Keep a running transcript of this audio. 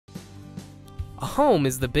A home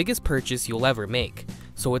is the biggest purchase you'll ever make,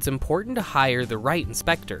 so it's important to hire the right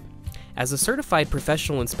inspector. As a certified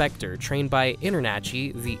professional inspector trained by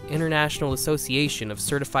InterNACHI, the International Association of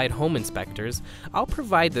Certified Home Inspectors, I'll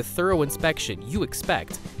provide the thorough inspection you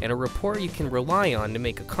expect and a report you can rely on to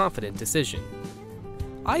make a confident decision.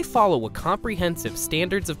 I follow a comprehensive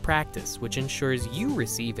standards of practice which ensures you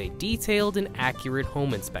receive a detailed and accurate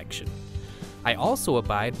home inspection. I also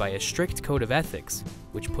abide by a strict code of ethics,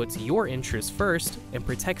 which puts your interests first and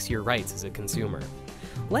protects your rights as a consumer.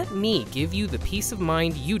 Let me give you the peace of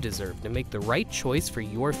mind you deserve to make the right choice for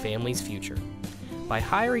your family's future. By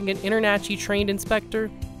hiring an InterNACHI trained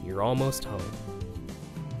inspector, you're almost home.